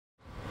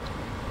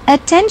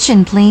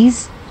Attention,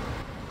 please.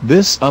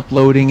 This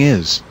uploading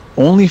is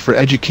only for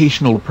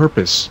educational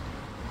purpose.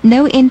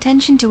 No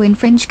intention to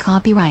infringe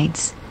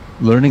copyrights.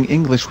 Learning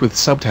English with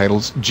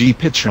subtitles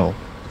GPITRAL.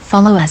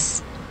 Follow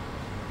us.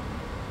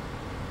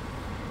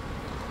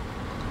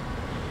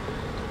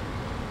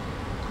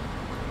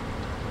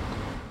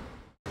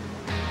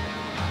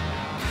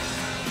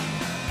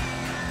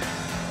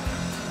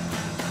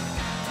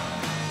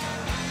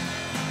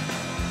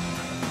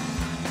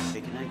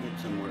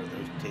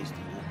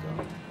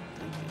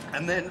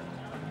 And then,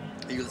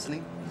 are you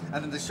listening?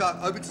 And then the shark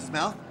opens his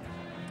mouth,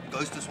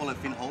 goes to swallow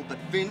fin hole, but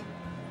Finn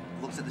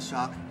looks at the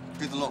shark.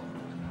 Do the look.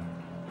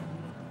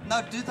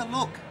 No, do the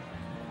look.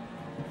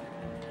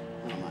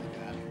 Oh my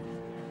God.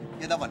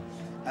 Yeah, that one.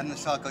 And the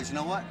shark goes, you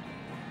know what?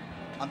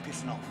 I'm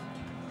pissing off.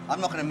 I'm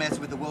not going to mess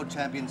with the world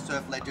champion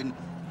surf legend,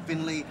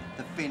 Finley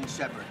the Finn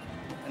Shepherd.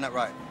 Isn't that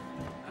right?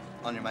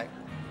 On your mate.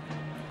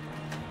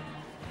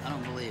 I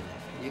don't believe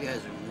it. You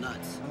guys are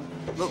nuts.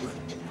 Look.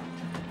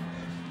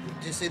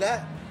 Did you see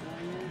that?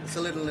 It's a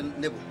little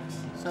nibble.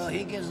 So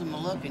he gives them a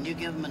look and you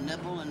give them a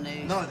nibble and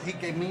they... No, he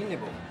gave me a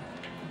nibble.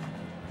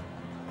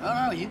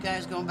 Oh, no, you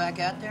guys going back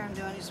out there and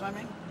do any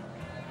swimming?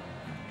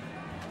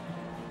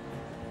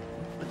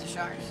 With the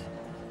sharks?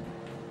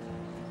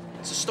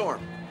 It's a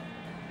storm.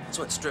 That's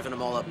what's driven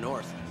them all up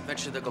north.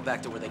 Eventually they'll go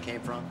back to where they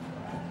came from.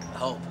 I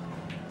hope.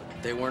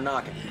 But they were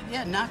knocking.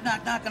 Yeah,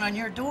 knocking on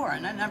your door,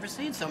 and I've never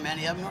seen so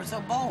many of them who are so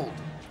bold.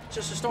 It's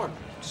just a storm.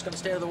 Just gonna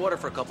stay out of the water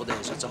for a couple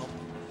days, that's all.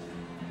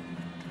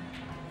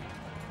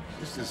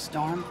 This is a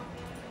storm?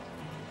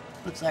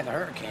 Looks like a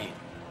hurricane.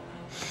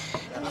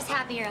 I'm just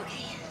happy you're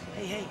okay.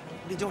 Hey,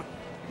 what are you doing?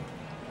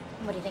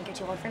 What, do you think you're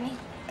too old for me?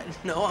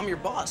 No, I'm your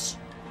boss.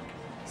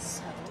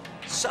 So?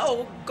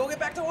 So, go get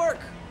back to work.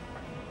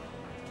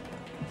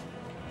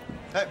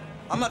 Hey,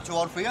 I'm not too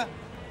old for you.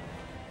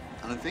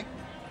 I don't think.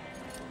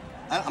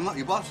 I'm not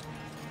your boss.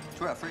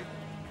 2 out of 3.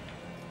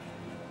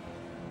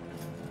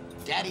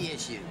 Daddy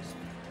issues.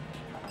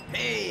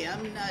 Hey,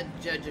 I'm not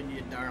judging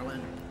you,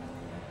 darling.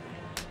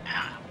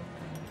 Ah,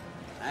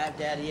 I have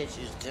daddy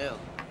issues, too.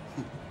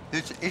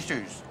 It's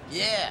issues.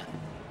 Yeah.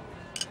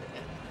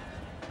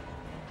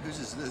 Whose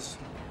is this?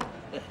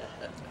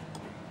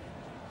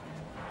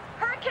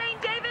 Hurricane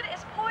David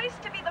is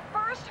poised to be the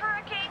first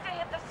hurricane to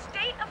hit the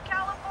state of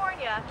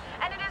California,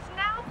 and it is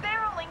now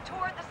barreling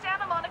toward the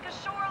Santa Monica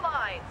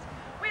shorelines.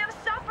 We have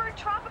suffered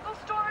tropical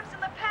storms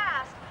in the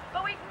past,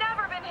 but we've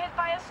never been hit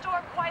by a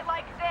storm quite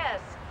like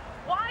this.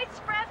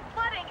 Widespread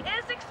flooding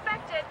is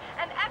expected,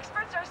 and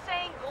experts are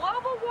saying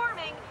global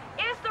warming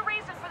is the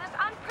reason for this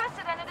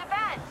unprecedented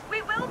event.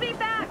 We will be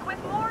back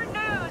with more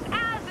news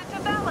as it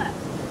develops.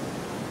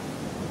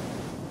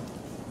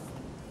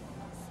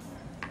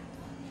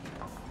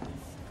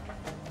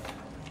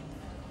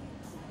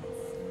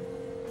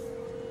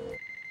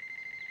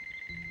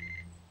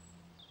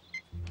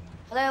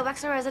 Hello,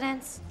 Wexler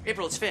residence.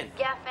 April, it's Finn.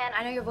 Yeah, Finn,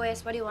 I know your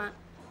voice. What do you want?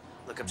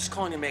 Look, I'm just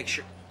calling to make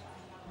sure.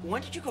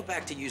 When did you go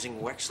back to using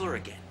Wexler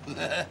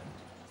again?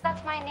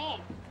 That's my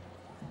name.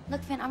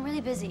 Look, Finn, I'm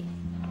really busy.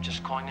 I'm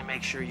just calling to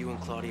make sure you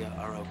and Claudia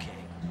are okay.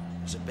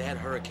 There's a bad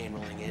hurricane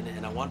rolling in,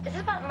 and I want... Is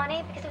this about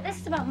money? Because if this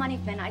is about money,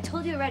 Finn, I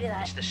told you already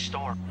that... It's the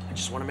storm. I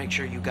just want to make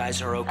sure you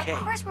guys are okay. Of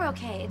course we're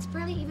okay. It's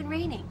barely even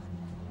raining.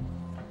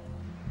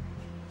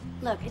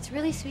 Look, it's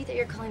really sweet that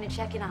you're calling to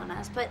check in on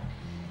us, but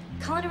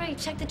Colin already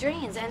checked the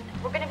drains, and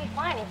we're gonna be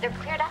fine if they're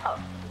cleared out.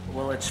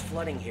 Well, it's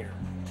flooding here.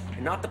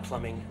 And not the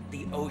plumbing,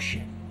 the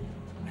ocean.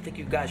 I think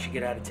you guys should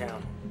get out of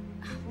town.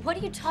 What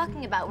are you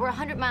talking about? We're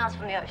 100 miles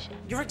from the ocean.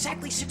 You're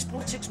exactly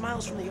 6.6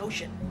 miles from the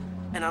ocean.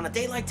 And on a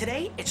day like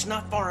today, it's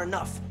not far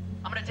enough.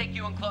 I'm gonna take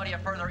you and Claudia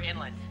further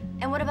inland.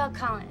 And what about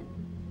Colin?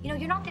 You know,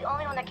 you're not the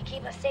only one that can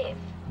keep us safe.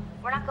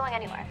 We're not going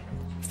anywhere.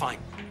 Fine.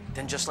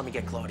 Then just let me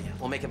get Claudia.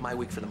 We'll make it my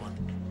week for the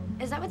month.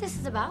 Is that what this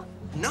is about?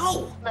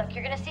 No! Look,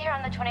 you're gonna see her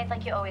on the 20th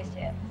like you always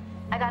do.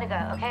 I gotta go,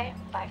 okay?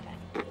 Bye,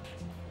 Finn.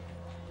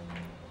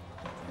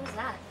 Who's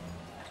that?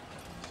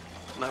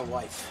 My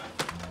wife.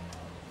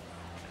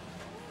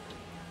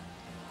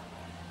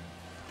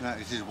 No,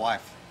 it's his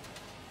wife.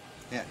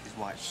 Yeah, his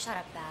wife. Shut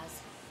up,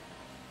 Baz.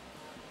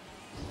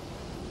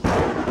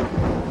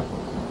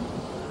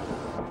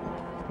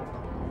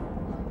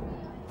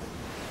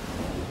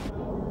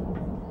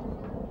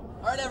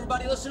 All right,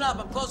 everybody, listen up.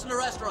 I'm closing the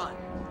restaurant.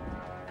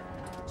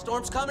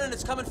 Storm's coming, and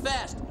it's coming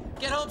fast.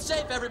 Get home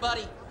safe,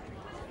 everybody.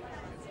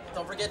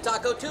 Don't forget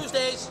Taco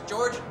Tuesdays.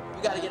 George,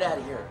 you gotta get out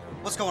of here.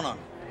 What's going on?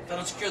 If I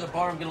don't secure the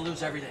bar, I'm gonna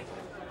lose everything.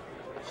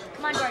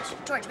 Come on, George.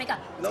 George, wake up.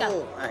 Let's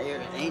go. I hear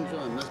an angel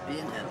and must be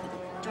in heaven.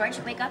 George,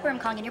 wake up or I'm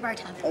calling in your bar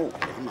tab. Oh,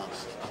 I'm up.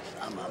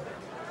 I'm up.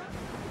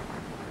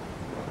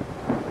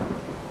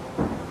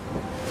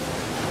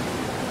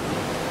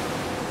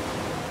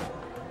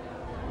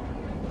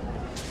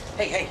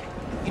 Hey,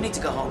 you need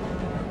to go home.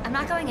 I'm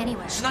not going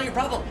anywhere. This is not your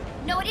problem.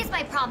 No, it is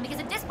my problem, because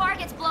if this bar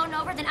gets blown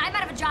over, then I'm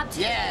out of a job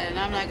too. Yeah, and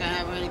I'm not gonna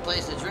have any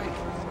place to drink.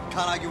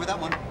 Can't argue with that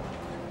one.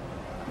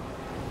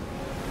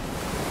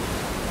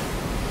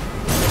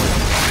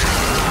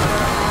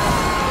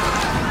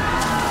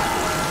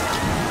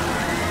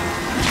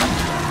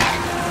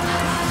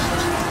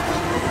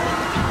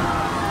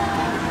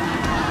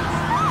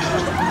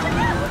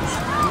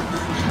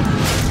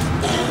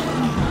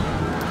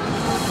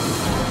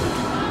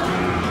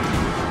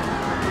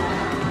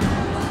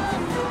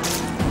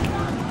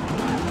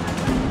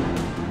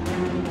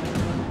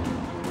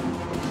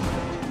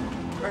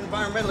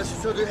 environmentalists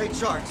who sure do hate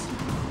sharks.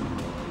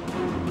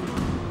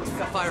 We've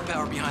got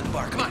firepower behind the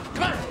bar. Come on,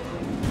 come on!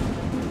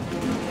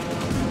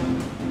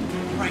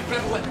 All right,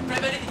 grab a weapon.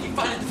 Grab anything you can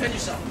find and defend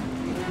yourself.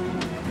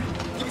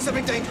 Give me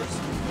something dangerous.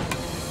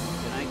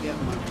 Can I get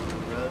my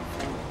road?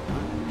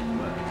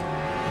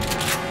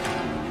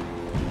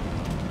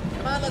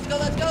 Come on, let's go,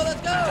 let's go,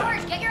 let's go!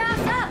 George, get your ass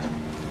up!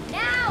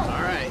 Now!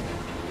 All right.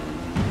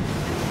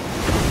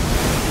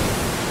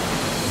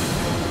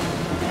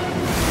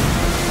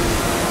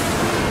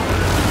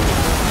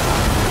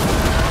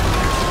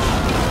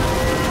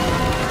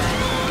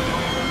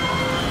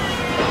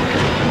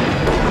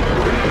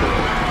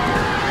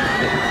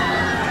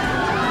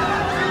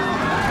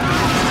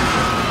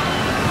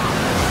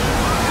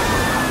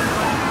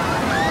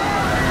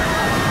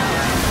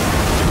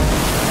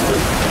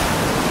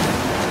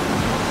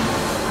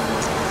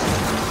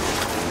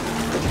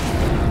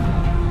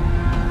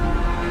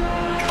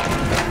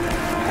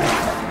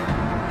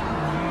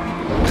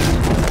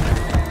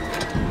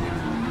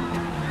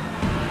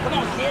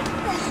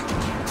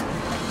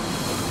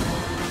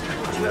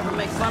 Don't you ever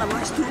make fun of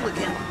my stool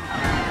again?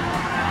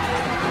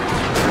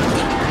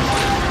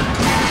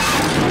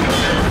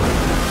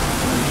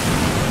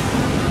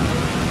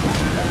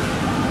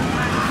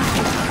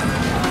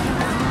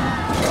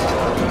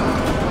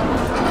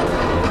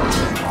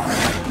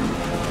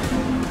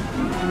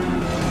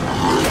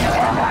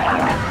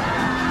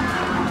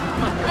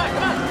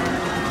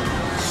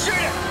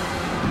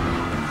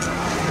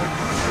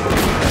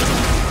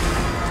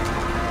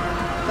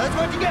 That's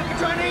what you get for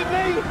trying to eat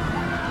me!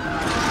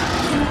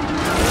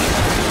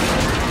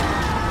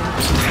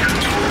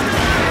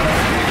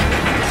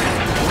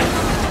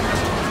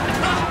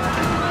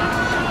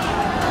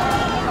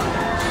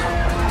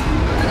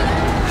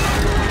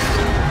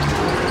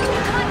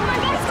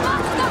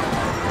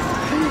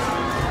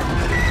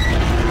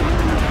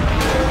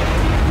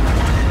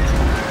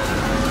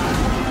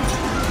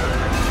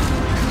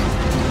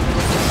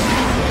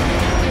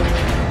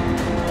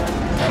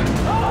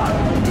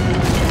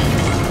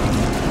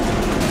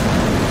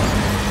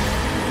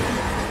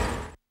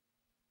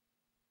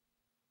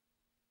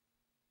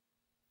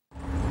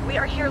 We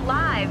are here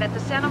live at the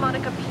Santa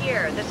Monica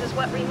Pier. This is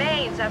what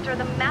remains after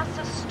the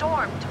massive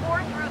storm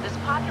tore through this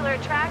popular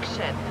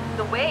attraction.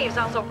 The waves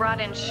also brought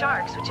in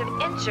sharks, which have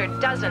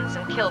injured dozens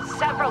and killed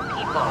several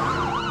people.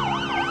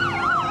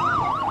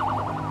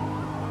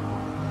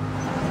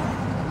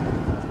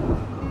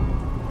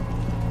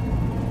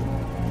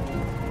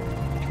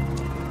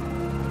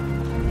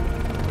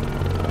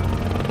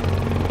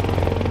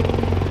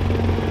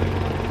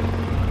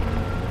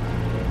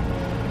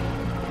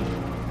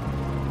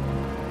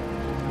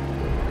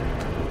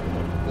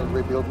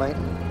 Rebuild, mate.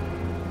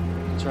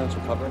 Insurance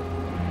will cover it.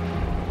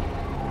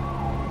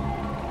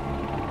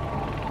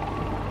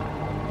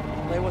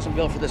 They wasn't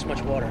built for this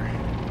much water.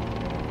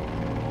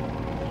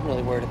 I'm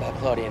really worried about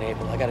Claudia and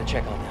Abel. I gotta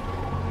check on them.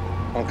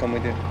 I'll come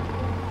with you.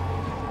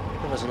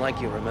 It wasn't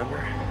like you,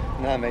 remember?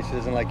 No, mate, she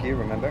doesn't like you,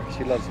 remember?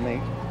 She loves me.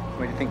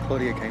 Where do you think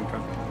Claudia came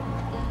from?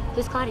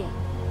 Who's Claudia?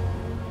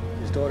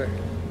 His daughter.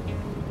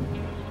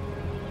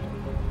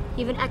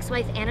 You have an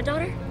ex-wife and a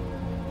daughter?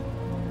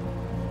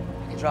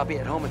 I can drop you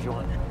at home if you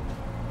want.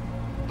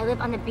 I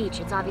live on the beach.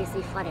 It's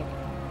obviously flooded.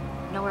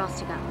 Nowhere else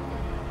to go.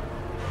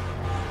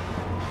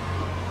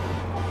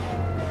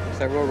 Is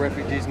that we're all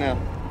refugees now?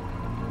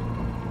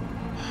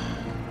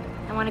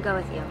 I want to go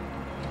with you.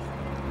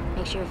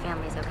 Make sure your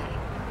family's okay.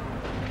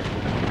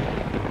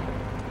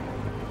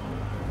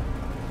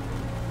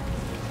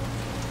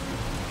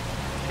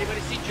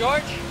 Anybody see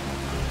George?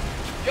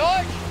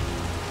 George!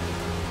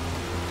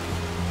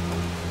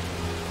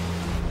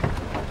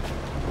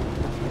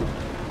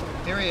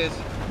 Here he is.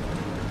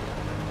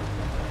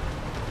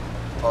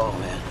 Oh,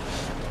 man.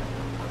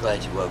 I'm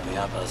glad you woke me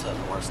up. I was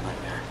having the worst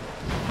nightmare.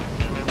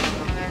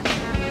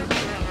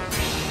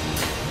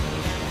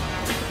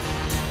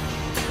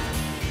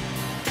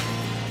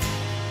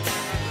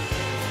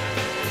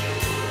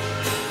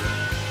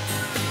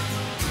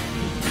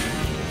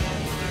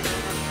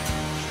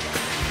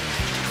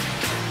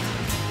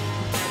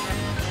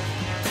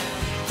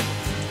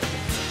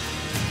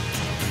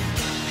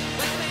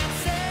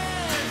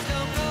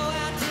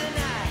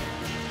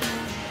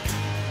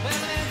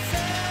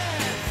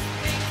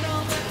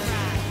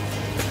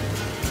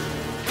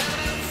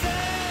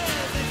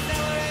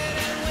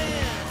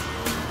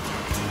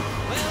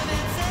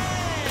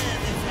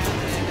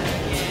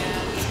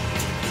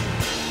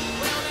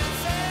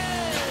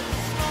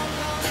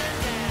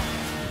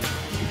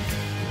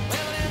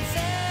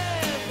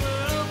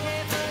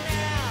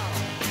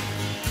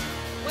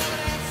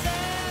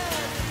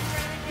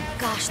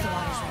 Gosh, the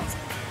water's rising.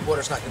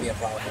 Water's not gonna be a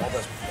problem. All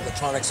the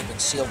electronics have been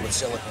sealed with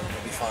silicone.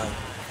 We'll be fine.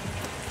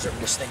 Observing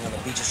this thing on the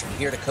beaches from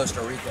here to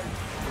Costa Rica.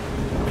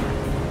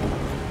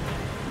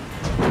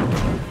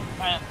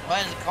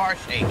 Why does the car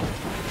shake?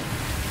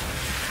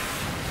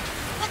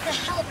 What the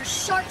hell?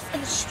 There's sharks in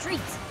the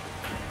streets.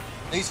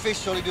 These fish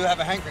surely do have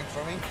a hankering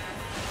for me.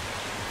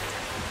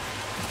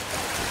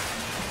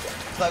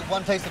 It's like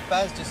one taste of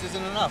Baz just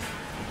isn't enough.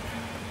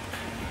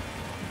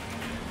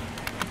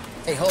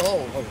 Hey,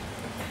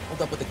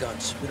 hold up with the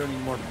guns. We don't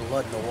need more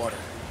blood in the water.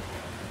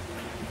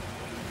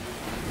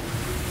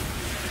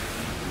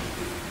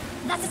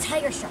 That's a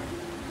tiger shark.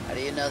 How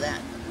do you know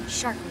that?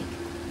 Shark Week.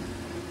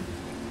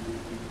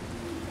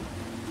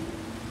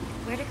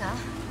 Where'd it go?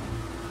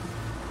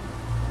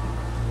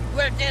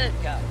 Where did it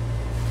go?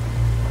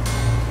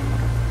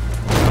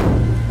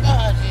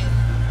 Oh, geez.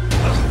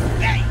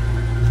 Hey!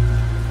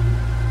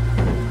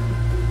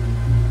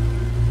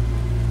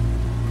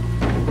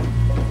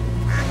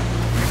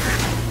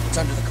 It's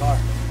under the car.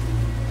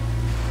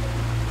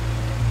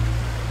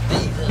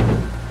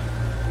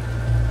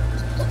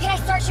 Well, can I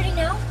start shooting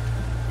now?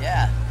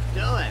 Yeah,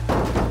 do it.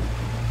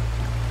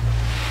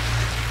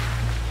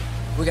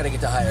 We gotta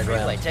get to higher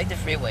Freeway, ground. take the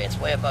freeway. It's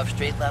way above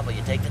street level.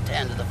 You take the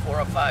 10 to the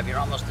 405. You're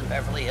almost in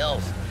Beverly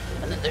Hills.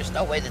 And then there's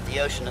no way that the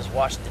ocean has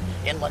washed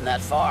inland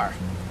that far.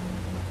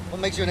 What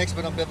makes you an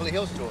expert on Beverly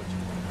Hills, George?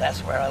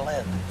 That's where I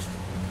live.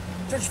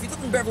 George, if you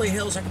live in Beverly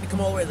Hills, how come you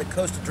come all the way to the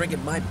coast to drink at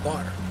my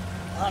bar?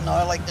 I don't know,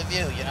 I like the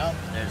view, you know?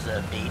 There's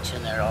a beach,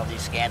 and there are all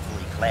these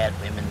scantily clad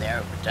women there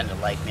who pretend to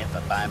like me if I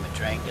buy them a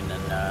drink, and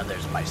then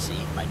there's my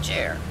seat, my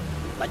chair.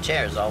 My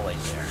chair is always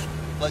there.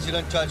 Plus, you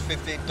don't charge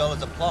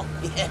 $15 a plop.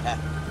 Yeah.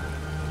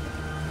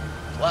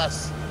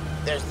 Plus,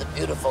 there's the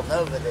beautiful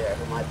Nova there,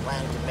 whom I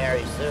plan to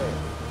marry soon.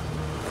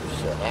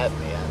 She'll have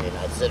me. I mean,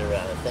 I'd sit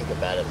around and think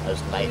about it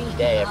most night and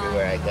day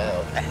everywhere I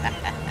go.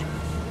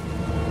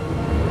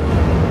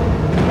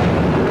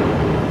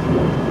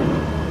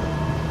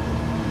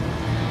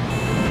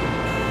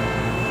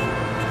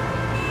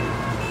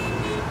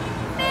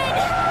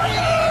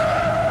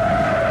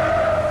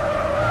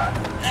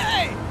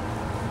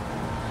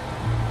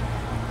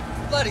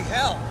 Bloody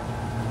hell!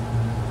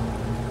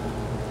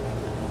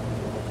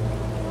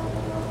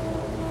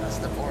 That's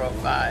the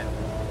 405.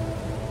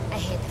 I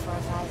hate the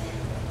 405.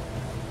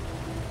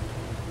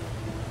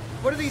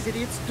 What are these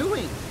idiots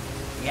doing?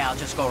 Yeah, I'll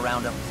just go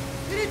around them.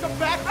 You need to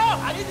back up!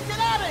 I need to get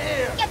out of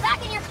here! Get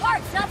back in your car.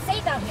 It's not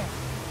safe out here.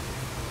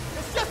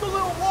 It's just a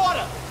little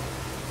water!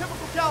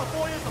 Typical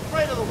Californians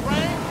afraid of the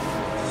rain?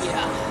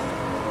 Yeah.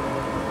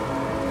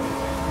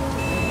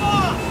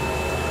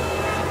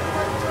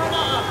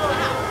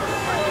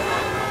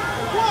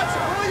 Watch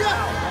it, will ya?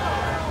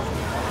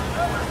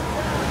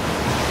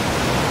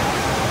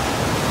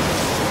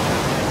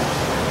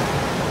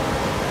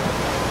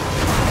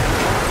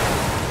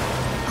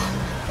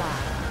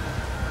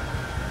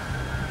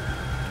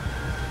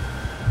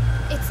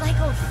 It's like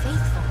Old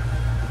Faithful.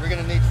 We're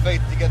gonna need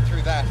faith to get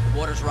through that. The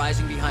water's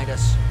rising behind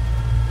us.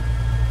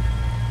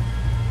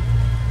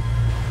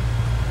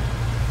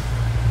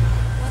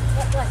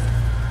 What?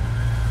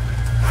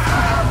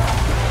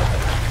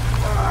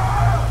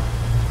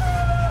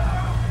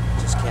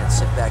 Just can't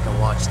sit back and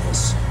watch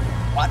this.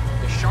 What?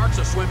 The sharks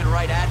are swimming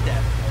right at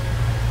them.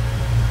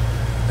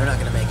 They're not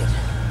gonna make it.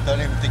 Don't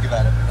even think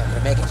about it. Not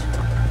gonna make it.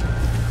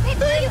 Hey,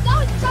 where are you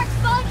going? The shark's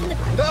falling in the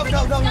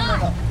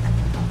No.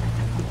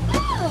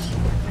 Oh,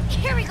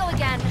 here we go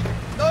again.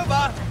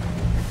 Nova!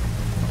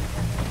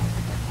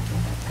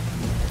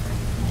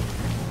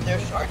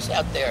 There's sharks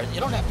out there. You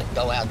don't have to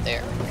go out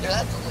there. There's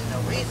absolutely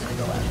no reason to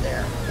go out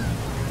there.